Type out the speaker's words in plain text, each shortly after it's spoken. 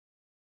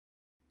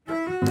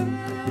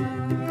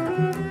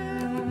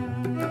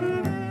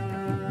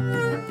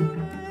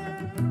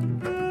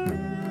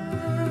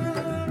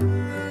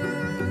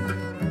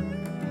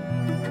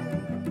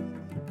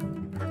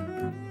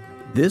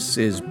This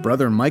is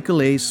Brother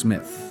Michael A.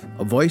 Smith,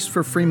 a voice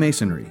for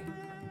Freemasonry,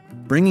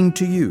 bringing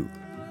to you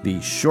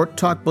the Short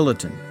Talk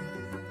Bulletin,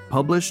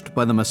 published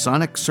by the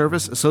Masonic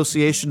Service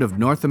Association of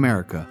North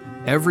America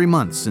every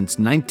month since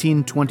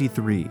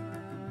 1923.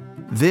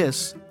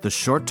 This, the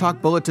Short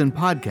Talk Bulletin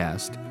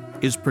podcast,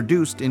 is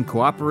produced in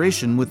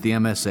cooperation with the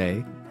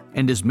MSA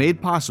and is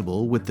made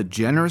possible with the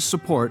generous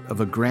support of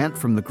a grant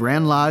from the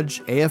Grand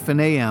Lodge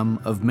AF&AM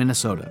of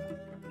Minnesota.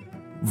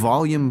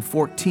 Volume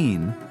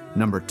 14,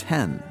 Number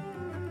 10,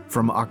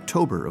 from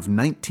October of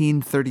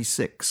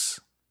 1936.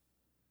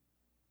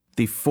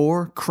 The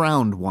Four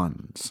Crowned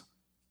Ones.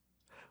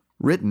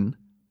 Written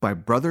by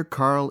Brother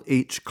Carl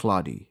H.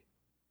 Claudy.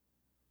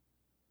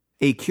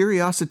 A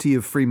curiosity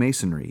of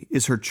Freemasonry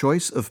is her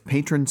choice of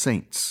patron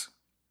saints.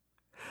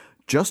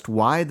 Just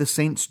why the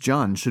Saints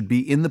John should be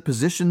in the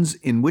positions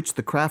in which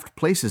the craft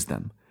places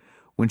them,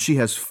 when she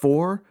has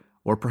 4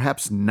 or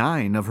perhaps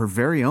 9 of her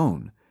very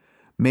own,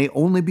 may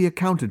only be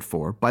accounted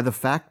for by the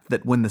fact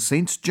that when the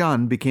Saints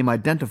John became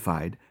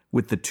identified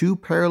with the 2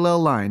 parallel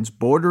lines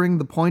bordering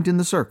the point in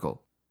the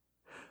circle,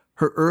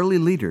 her early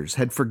leaders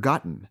had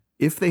forgotten,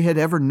 if they had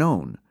ever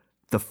known,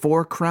 the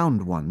 4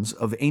 crowned ones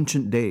of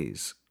ancient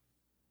days.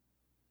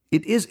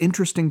 It is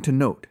interesting to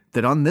note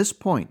that on this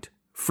point,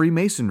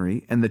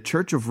 Freemasonry and the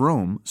Church of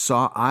Rome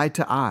saw eye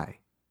to eye.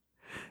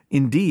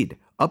 Indeed,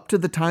 up to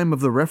the time of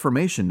the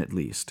Reformation at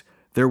least,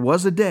 there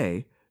was a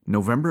day,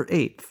 November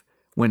 8th,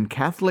 when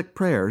Catholic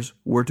prayers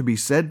were to be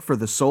said for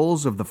the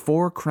souls of the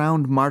 4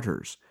 crowned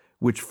martyrs,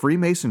 which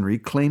Freemasonry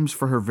claims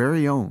for her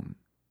very own.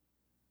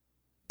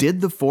 Did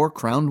the 4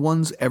 crowned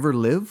ones ever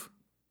live?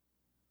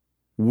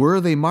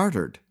 Were they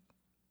martyred?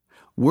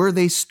 Were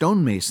they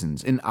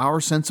stonemasons in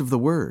our sense of the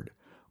word,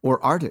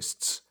 or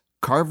artists,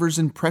 carvers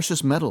in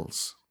precious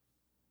metals?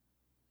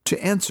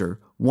 To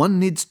answer, one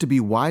needs to be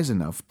wise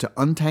enough to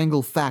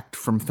untangle fact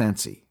from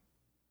fancy.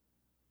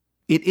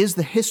 It is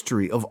the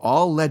history of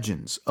all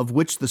legends of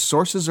which the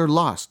sources are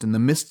lost in the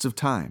mists of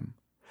time,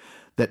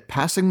 that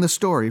passing the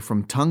story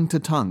from tongue to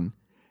tongue,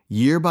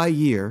 year by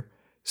year,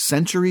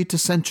 century to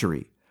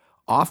century,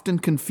 often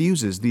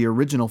confuses the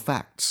original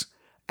facts,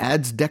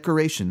 adds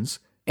decorations,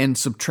 and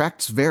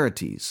subtracts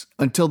verities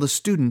until the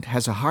student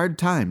has a hard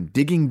time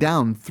digging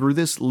down through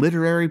this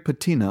literary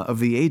patina of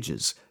the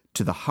ages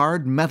to the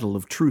hard metal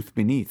of truth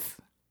beneath.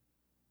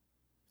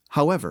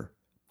 However,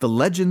 the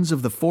legends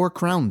of the 4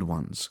 crowned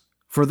ones,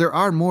 for there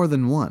are more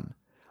than one,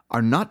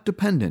 are not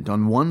dependent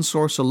on one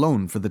source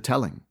alone for the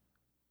telling.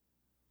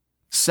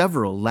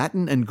 Several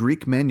Latin and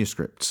Greek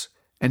manuscripts,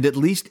 and at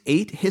least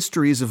 8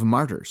 histories of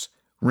martyrs,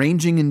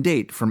 ranging in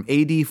date from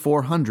AD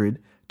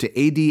 400 to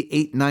AD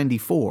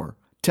 894,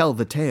 tell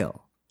the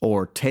tale,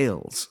 or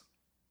tales.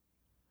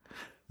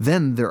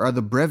 Then there are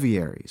the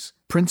breviaries,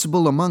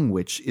 principal among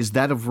which is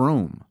that of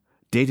Rome,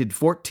 dated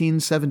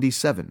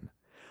 1477,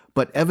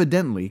 but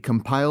evidently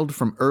compiled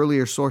from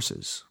earlier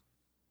sources.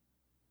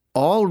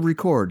 All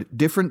record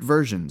different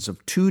versions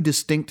of 2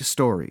 distinct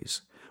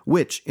stories,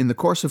 which, in the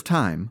course of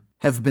time,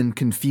 have been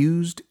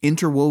confused,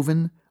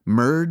 interwoven,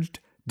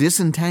 merged,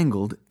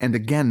 disentangled, and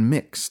again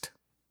mixed.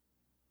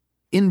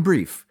 In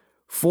brief,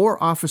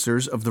 4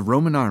 officers of the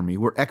Roman army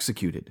were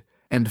executed,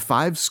 and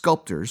 5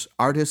 sculptors,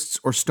 artists,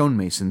 or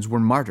stonemasons were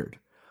martyred,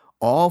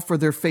 all for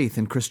their faith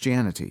in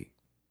Christianity.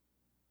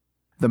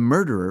 The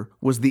murderer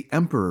was the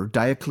Emperor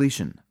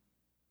Diocletian.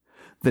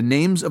 The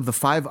names of the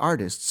 5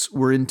 artists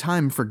were in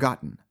time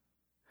forgotten.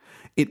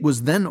 It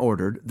was then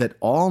ordered that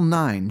all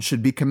 9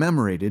 should be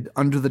commemorated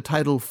under the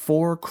title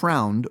 4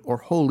 crowned or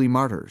holy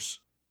martyrs.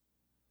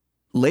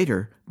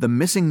 Later, the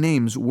missing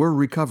names were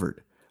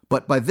recovered,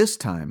 but by this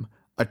time,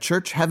 a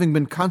church having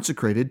been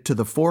consecrated to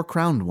the 4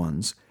 crowned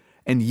ones,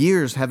 and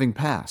years having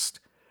passed,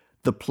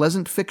 the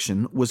pleasant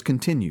fiction was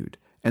continued,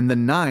 and the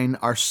 9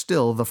 are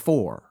still the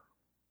 4.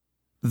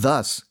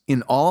 Thus,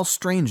 in all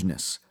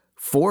strangeness,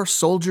 4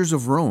 soldiers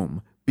of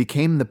Rome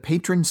became the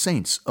patron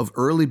saints of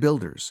early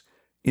builders,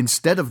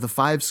 instead of the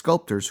 5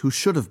 sculptors who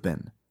should have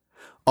been,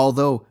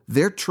 although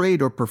their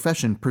trade or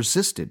profession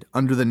persisted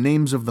under the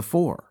names of the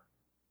 4.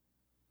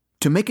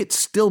 To make it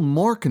still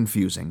more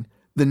confusing,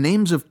 the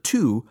names of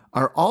 2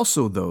 are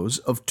also those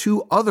of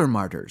 2 other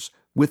martyrs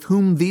with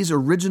whom these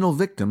original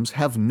victims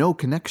have no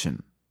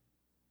connection.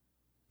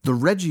 The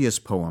Regius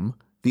poem,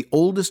 the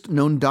oldest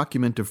known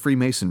document of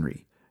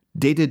Freemasonry,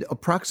 dated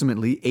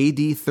approximately AD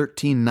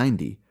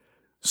 1390,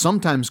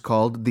 sometimes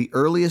called the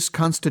earliest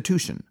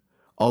constitution,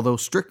 although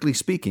strictly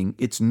speaking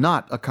it's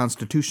not a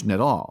constitution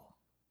at all.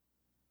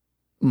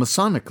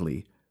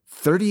 Masonically,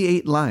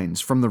 38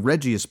 lines from the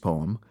Regius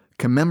poem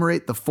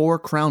commemorate the 4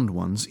 crowned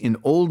ones in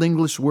Old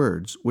English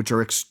words which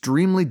are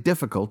extremely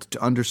difficult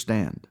to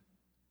understand.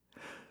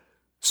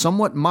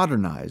 Somewhat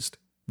modernized,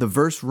 the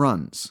verse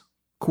runs,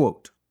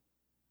 quote,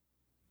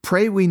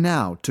 "Pray we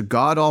now to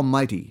God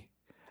Almighty,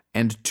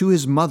 and to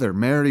His Mother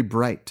Mary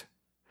bright,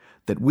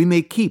 that we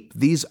may keep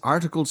these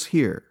articles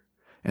here,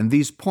 and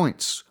these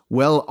points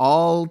well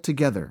all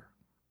together.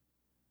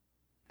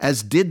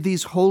 As did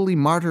these holy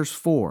martyrs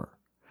 4,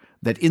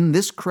 that in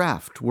this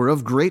craft were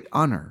of great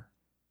honor,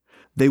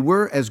 They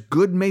were as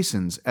good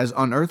masons as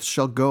on earth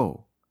shall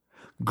go.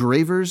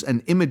 Gravers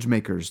and image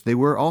makers they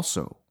were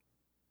also.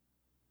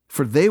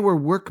 For they were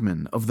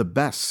workmen of the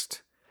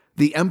best.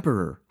 The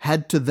emperor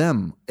had to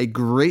them a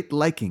great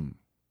liking.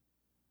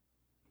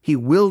 He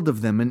willed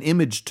of them an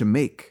image to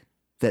make,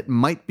 that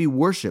might be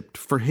worshipped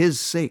for his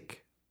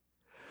sake.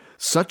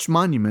 Such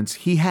monuments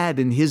he had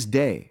in his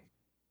day,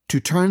 to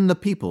turn the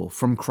people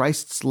from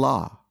Christ's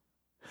law.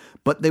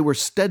 But they were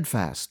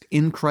steadfast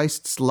in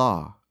Christ's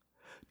law,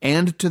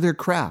 and to their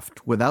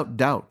craft without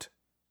doubt.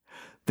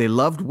 They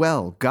loved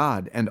well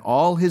God and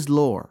all his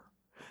lore,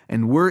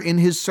 and were in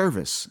his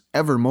service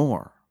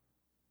evermore.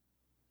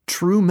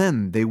 True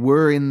men they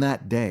were in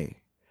that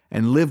day,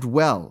 and lived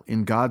well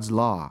in God's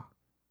law.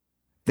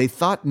 They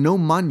thought no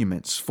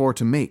monuments for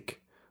to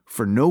make,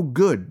 for no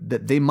good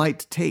that they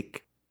might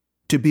take.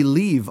 To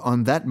believe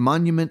on that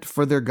monument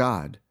for their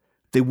God,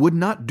 they would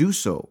not do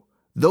so,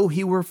 though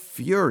he were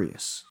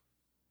furious.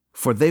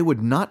 For they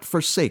would not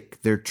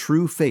forsake their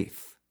true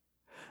faith,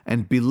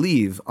 and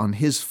believe on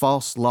his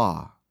false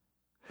law.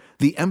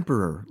 The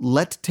emperor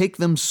let take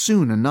them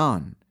soon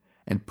anon,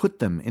 and put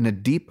them in a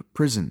deep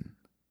prison.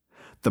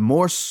 The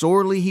more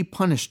sorely he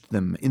punished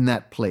them in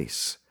that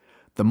place,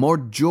 the more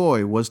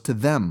joy was to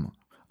them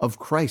of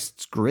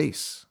Christ's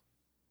grace.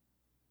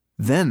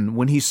 Then,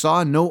 when he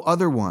saw no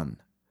other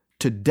one,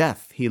 to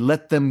death he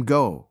let them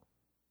go,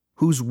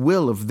 whose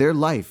will of their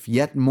life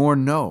yet more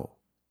know.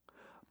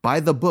 By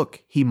the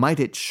book he might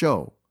it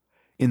show,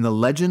 in the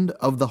legend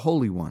of the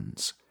holy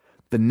ones,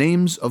 the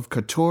names of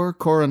Cator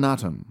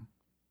Coronatum,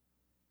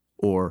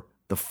 or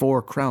the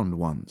 4 crowned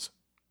ones.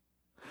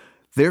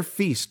 Their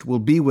feast will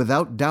be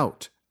without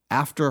doubt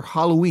after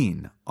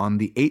Halloween on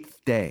the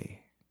 8th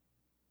day.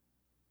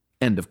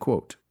 End of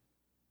quote.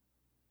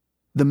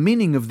 The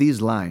meaning of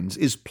these lines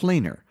is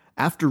plainer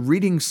after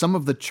reading some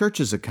of the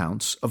Church's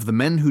accounts of the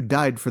men who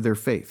died for their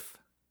faith.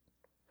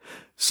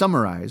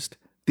 Summarized,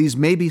 these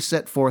may be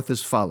set forth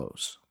as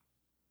follows.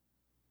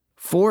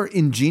 4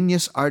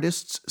 ingenious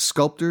artists,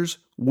 sculptors,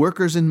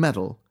 workers in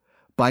metal,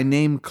 by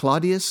name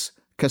Claudius,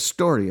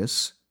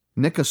 Castorius,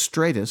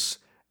 Nicostratus,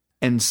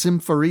 and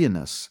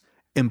Symphorianus,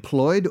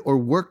 employed or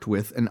worked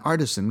with an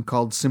artisan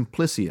called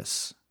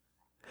Simplicius.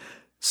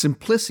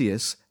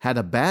 Simplicius had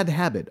a bad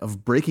habit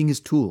of breaking his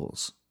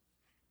tools.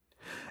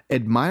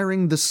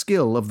 Admiring the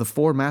skill of the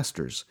 4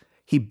 masters,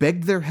 he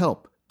begged their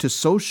help to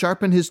so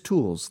sharpen his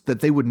tools that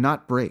they would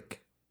not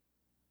break.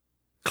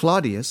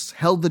 Claudius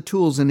held the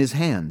tools in his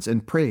hands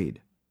and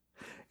prayed,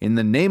 "In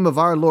the name of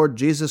our Lord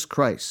Jesus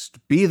Christ,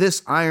 be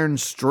this iron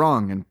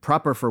strong and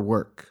proper for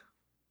work."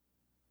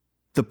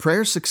 The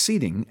prayer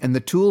succeeding and the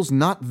tools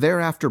not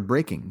thereafter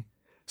breaking,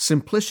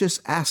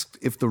 Simplicius asked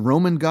if the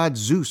Roman god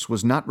Zeus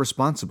was not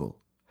responsible,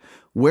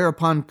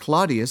 whereupon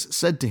Claudius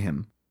said to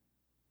him,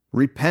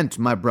 "Repent,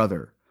 my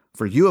brother,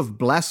 for you have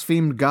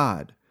blasphemed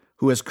God,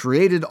 who has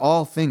created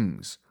all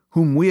things,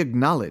 whom we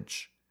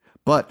acknowledge,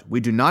 but we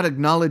do not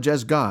acknowledge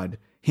as God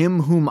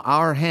him whom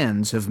our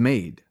hands have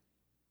made."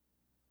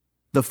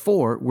 The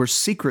 4 were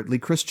secretly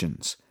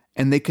Christians,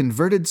 and they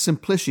converted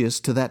Simplicius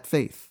to that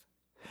faith.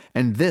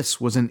 And this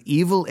was an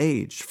evil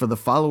age for the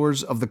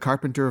followers of the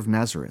carpenter of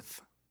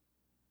Nazareth.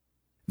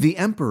 The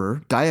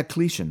emperor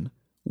Diocletian,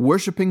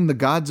 worshipping the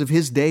gods of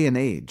his day and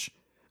age,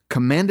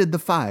 commanded the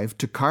 5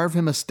 to carve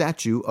him a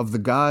statue of the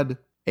god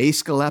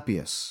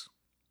Aesculapius.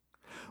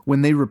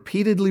 When they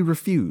repeatedly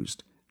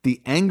refused,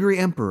 the angry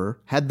emperor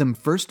had them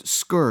first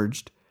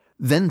scourged,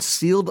 then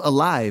sealed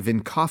alive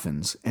in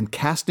coffins and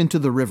cast into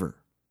the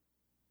river.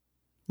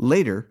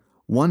 Later,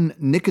 one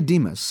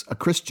Nicodemus, a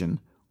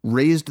Christian,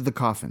 raised the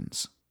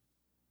coffins.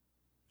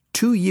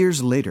 2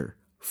 years later,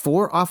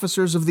 4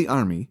 officers of the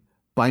army,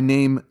 by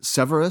name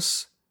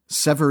Severus,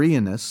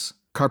 Severianus,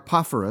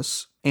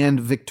 Carpophorus, and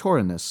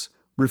Victorinus,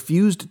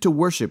 refused to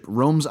worship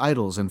Rome's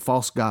idols and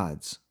false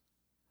gods.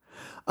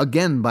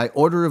 Again, by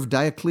order of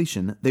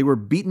Diocletian, they were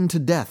beaten to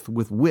death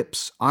with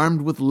whips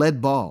armed with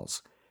lead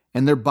balls,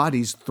 and their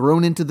bodies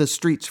thrown into the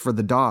streets for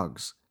the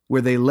dogs,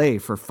 where they lay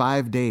for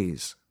 5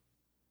 days.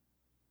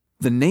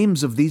 The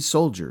names of these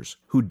soldiers,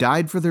 who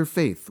died for their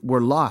faith,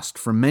 were lost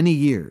for many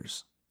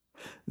years.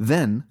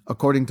 Then,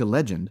 according to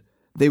legend,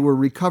 they were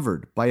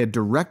recovered by a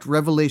direct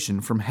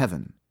revelation from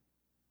heaven.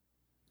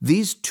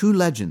 These 2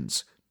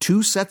 legends,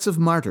 2 sets of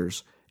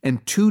martyrs,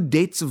 and 2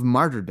 dates of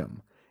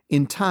martyrdom,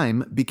 in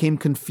time became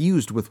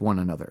confused with one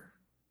another.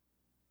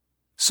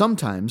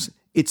 Sometimes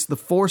it's the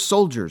 4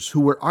 soldiers who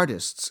were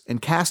artists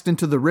and cast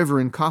into the river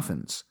in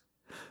coffins.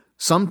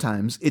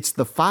 Sometimes it's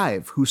the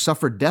 5 who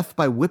suffered death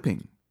by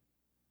whipping.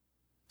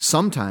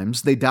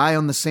 Sometimes they die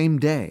on the same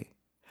day.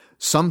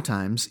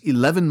 Sometimes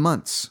 11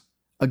 months,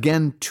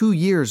 again 2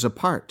 years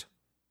apart.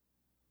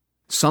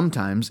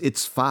 Sometimes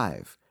it's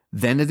 5,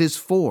 then it is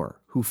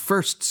 4 who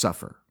first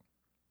suffer.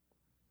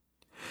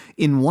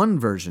 In one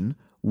version,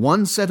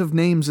 one set of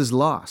names is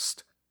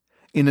lost.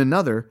 In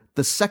another,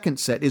 the second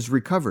set is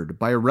recovered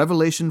by a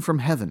revelation from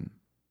heaven.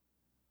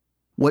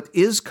 What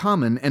is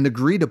common and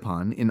agreed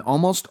upon in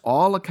almost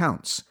all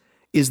accounts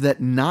is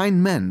that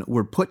 9 men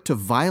were put to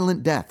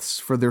violent deaths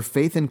for their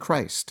faith in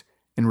Christ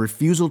and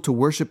refusal to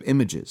worship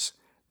images,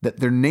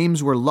 that their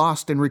names were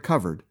lost and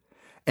recovered,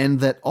 and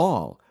that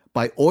all,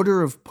 by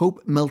order of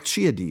Pope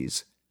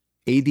Melchiades,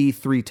 AD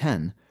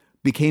 310,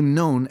 became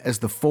known as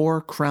the Four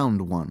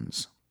Crowned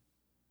Ones.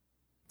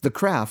 The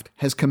craft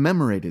has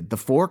commemorated the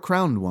Four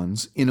Crowned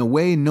Ones in a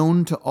way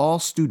known to all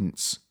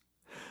students.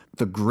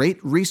 The Great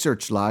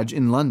Research Lodge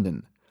in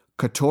London,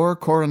 Cator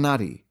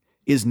Coronati,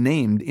 is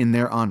named in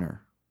their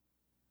honor.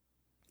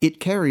 It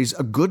carries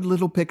a good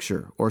little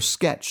picture or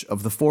sketch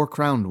of the Four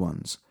Crowned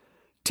Ones,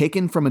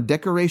 taken from a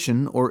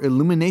decoration or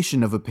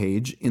illumination of a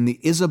page in the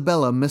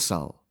Isabella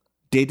Missal,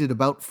 dated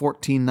about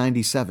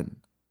 1497,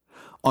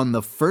 on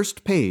the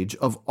first page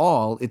of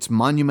all its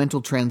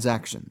monumental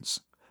transactions,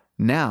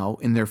 now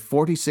in their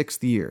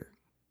 46th year.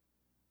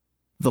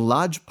 The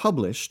Lodge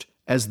published,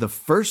 as the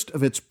first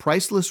of its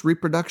priceless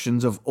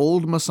reproductions of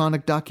old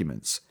Masonic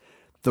documents,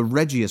 the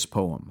Regius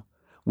poem,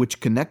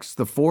 which connects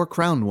the Four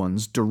Crowned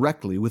Ones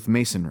directly with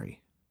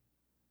Masonry.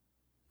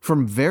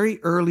 From very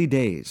early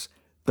days,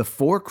 the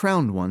Four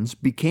Crowned Ones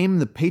became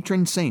the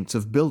patron saints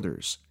of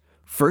builders,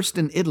 first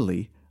in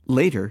Italy,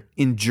 later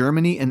in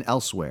Germany and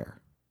elsewhere.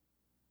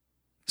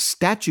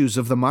 Statues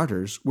of the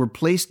martyrs were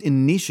placed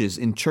in niches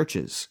in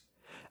churches,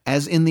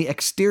 as in the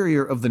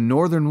exterior of the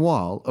northern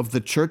wall of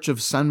the Church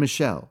of San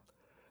Michele,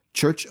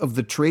 Church of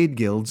the Trade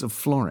Guilds of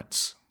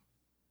Florence.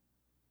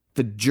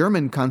 The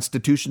German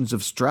constitutions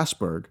of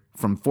Strasbourg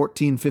from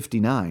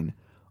 1459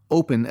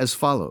 open as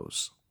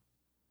follows: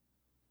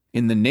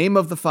 "In the name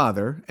of the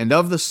Father, and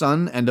of the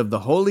Son, and of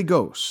the Holy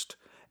Ghost,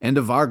 and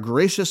of our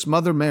gracious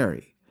Mother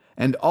Mary,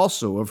 and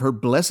also of her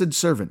blessed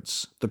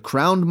servants, the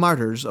crowned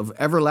martyrs of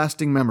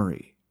everlasting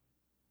memory."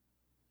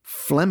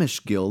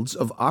 Flemish guilds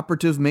of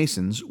operative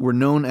masons were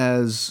known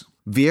as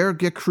Vier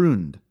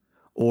Gekroond,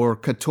 or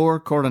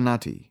Cator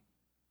Coronati.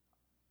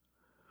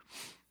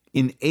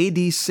 In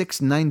AD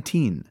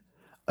 619,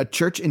 a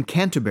church in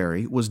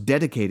Canterbury was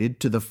dedicated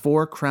to the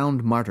Four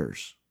Crowned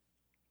Martyrs.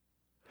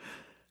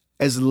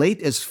 As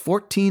late as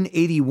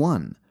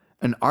 1481,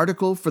 an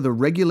article for the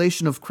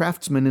Regulation of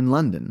Craftsmen in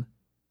London,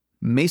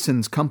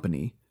 Masons'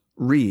 Company,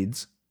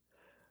 reads,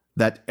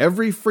 "That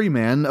every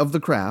freeman of the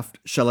craft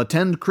shall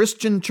attend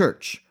Christian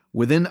church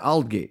within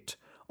Aldgate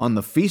on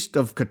the feast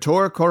of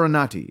Cator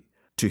Coronati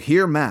to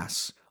hear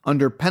Mass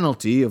under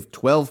penalty of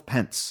 12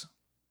 pence.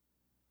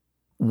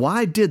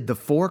 Why did the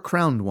Four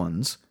Crowned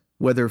Ones,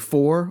 whether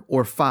 4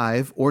 or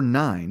 5 or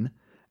 9,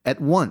 at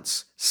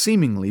once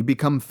seemingly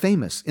become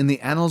famous in the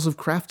annals of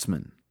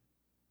craftsmen?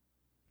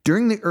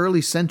 During the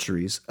early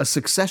centuries, a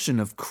succession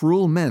of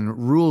cruel men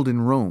ruled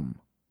in Rome.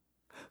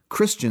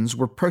 Christians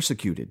were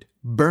persecuted,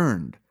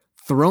 burned,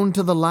 thrown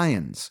to the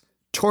lions,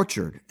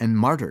 tortured, and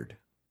martyred.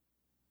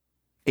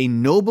 A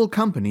noble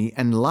company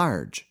and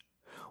large.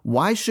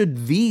 Why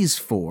should these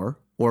 4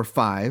 or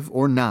 5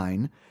 or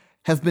 9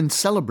 have been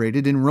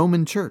celebrated in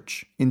Roman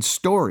Church, in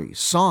story,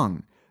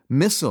 song,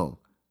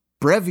 missal,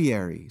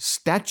 breviary,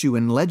 statue,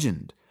 and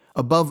legend,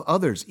 above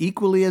others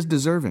equally as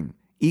deserving,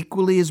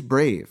 equally as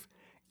brave,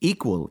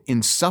 equal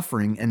in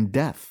suffering and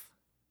death?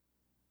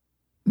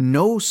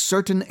 No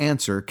certain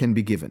answer can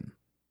be given,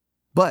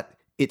 but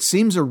it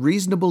seems a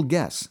reasonable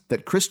guess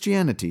that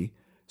Christianity,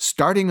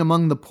 starting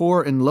among the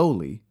poor and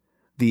lowly,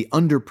 the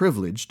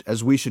underprivileged,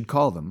 as we should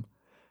call them,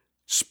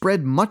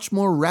 spread much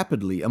more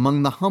rapidly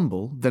among the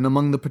humble than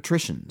among the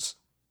patricians.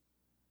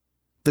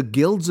 The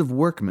guilds of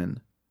workmen,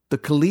 the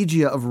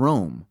collegia of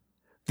Rome,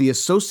 the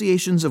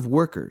associations of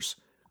workers,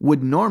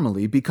 would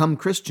normally become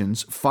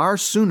Christians far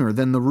sooner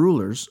than the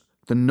rulers,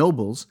 the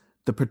nobles,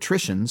 the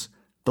patricians,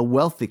 the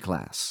wealthy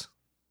class.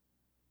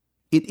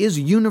 It is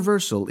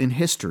universal in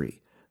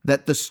history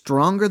that the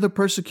stronger the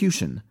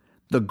persecution,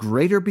 the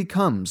greater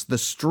becomes the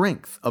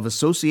strength of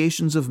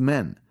associations of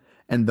men,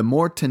 and the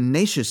more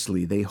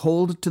tenaciously they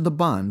hold to the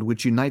bond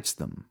which unites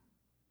them.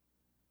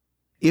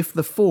 If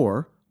the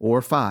 4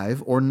 or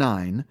 5 or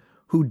 9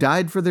 who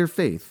died for their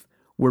faith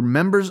were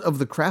members of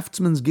the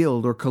Craftsmen's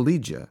Guild or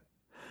Collegia,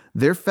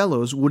 their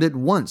fellows would at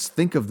once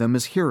think of them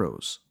as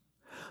heroes,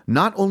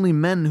 not only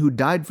men who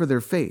died for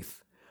their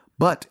faith,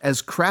 but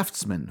as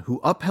craftsmen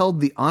who upheld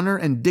the honor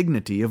and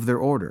dignity of their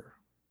order.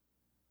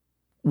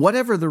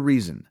 Whatever the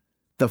reason,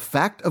 the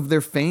fact of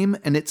their fame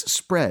and its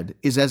spread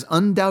is as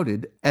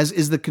undoubted as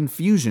is the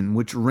confusion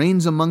which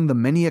reigns among the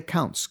many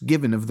accounts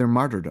given of their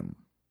martyrdom.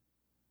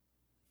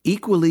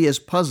 Equally as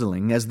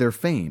puzzling as their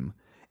fame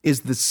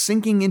is the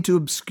sinking into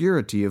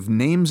obscurity of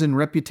names and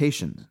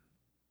reputations.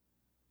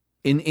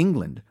 In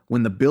England,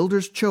 when the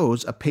builders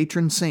chose a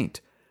patron saint,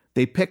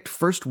 they picked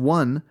first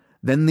one,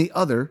 then the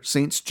other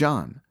Saints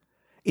John,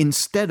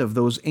 instead of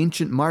those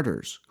ancient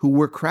martyrs who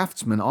were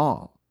craftsmen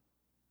all.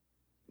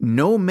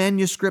 No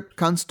manuscript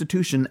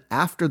constitution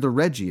after the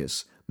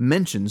Regius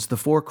mentions the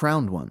Four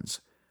Crowned Ones,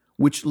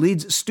 which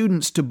leads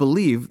students to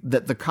believe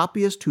that the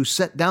copyist who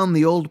set down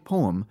the old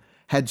poem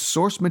had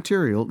source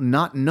material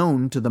not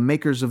known to the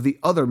makers of the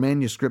other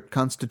manuscript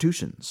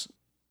constitutions.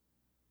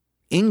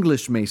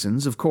 English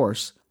Masons, of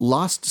course,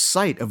 lost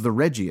sight of the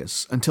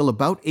Regius until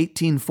about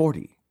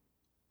 1840.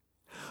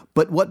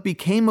 But what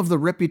became of the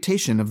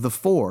reputation of the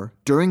Four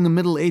during the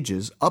Middle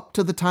Ages up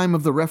to the time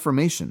of the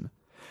Reformation,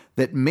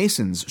 that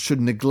Masons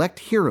should neglect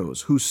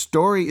heroes whose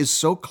story is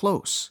so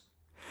close,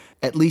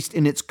 at least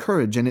in its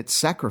courage and its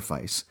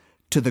sacrifice,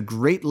 to the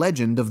great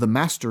legend of the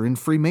Master in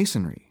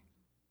Freemasonry?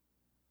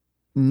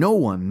 No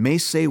one may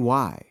say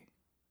why.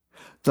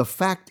 The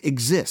fact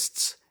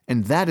exists,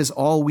 and that is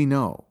all we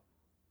know.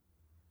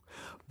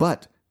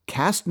 But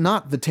cast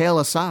not the tale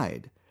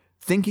aside,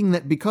 thinking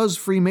that because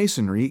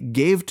Freemasonry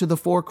gave to the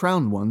Four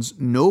Crowned Ones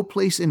no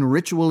place in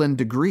ritual and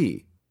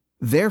degree,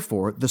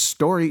 therefore the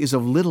story is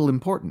of little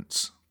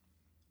importance.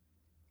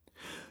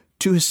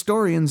 To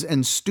historians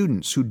and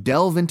students who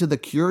delve into the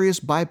curious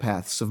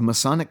bypaths of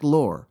Masonic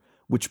lore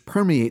which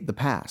permeate the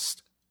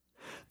past,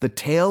 the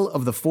tale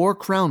of the Four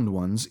Crowned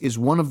Ones is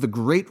one of the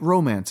great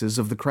romances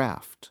of the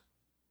craft.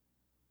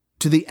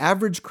 To the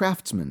average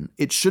craftsman,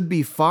 it should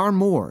be far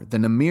more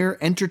than a mere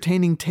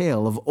entertaining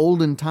tale of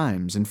olden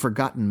times and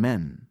forgotten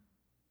men.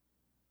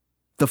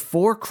 The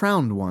Four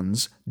Crowned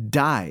Ones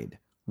died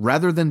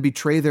rather than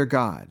betray their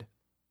god.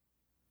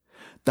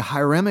 The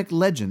Hieramic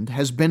legend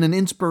has been an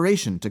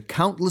inspiration to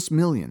countless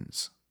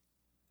millions.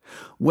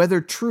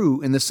 Whether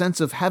true in the sense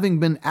of having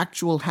been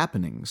actual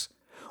happenings,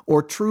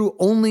 or true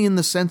only in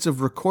the sense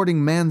of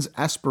recording man's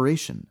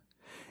aspiration,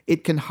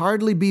 it can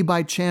hardly be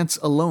by chance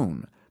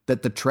alone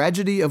that the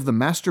tragedy of the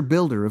master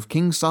builder of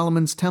King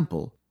Solomon's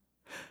temple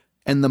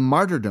and the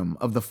martyrdom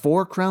of the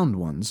Four Crowned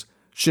Ones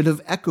should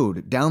have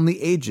echoed down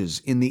the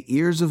ages in the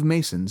ears of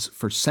Masons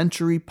for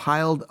century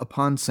piled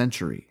upon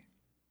century.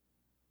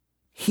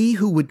 He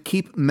who would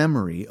keep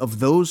memory of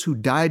those who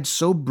died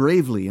so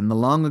bravely in the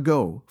long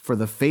ago for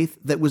the faith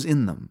that was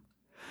in them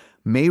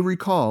may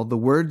recall the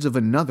words of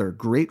another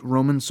great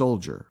Roman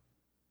soldier.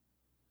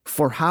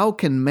 For how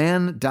can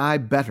man die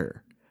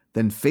better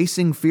than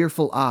facing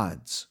fearful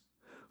odds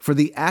for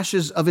the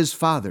ashes of his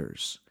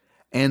fathers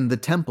and the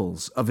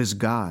temples of his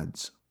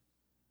gods?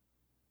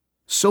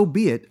 So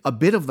be it, a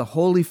bit of the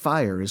holy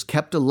fire is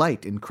kept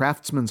alight in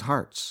craftsmen's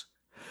hearts.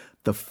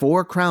 The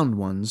Four Crowned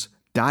Ones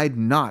died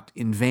not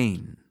in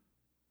vain.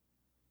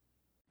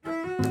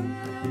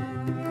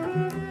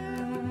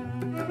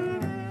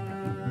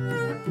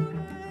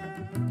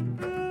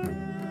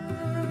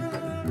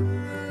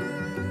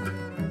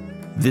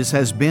 This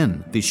has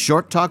been the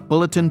Short Talk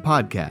Bulletin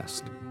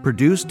podcast,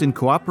 produced in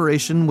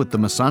cooperation with the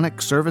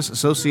Masonic Service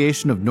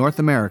Association of North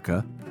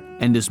America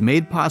and is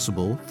made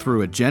possible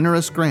through a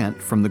generous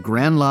grant from the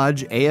Grand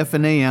Lodge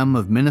AF&AM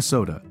of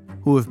Minnesota,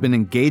 who have been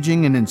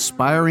engaging and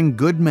inspiring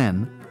good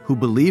men who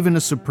believe in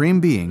a supreme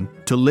being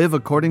to live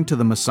according to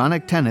the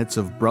Masonic tenets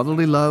of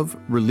brotherly love,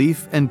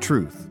 relief, and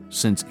truth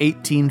since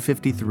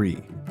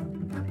 1853.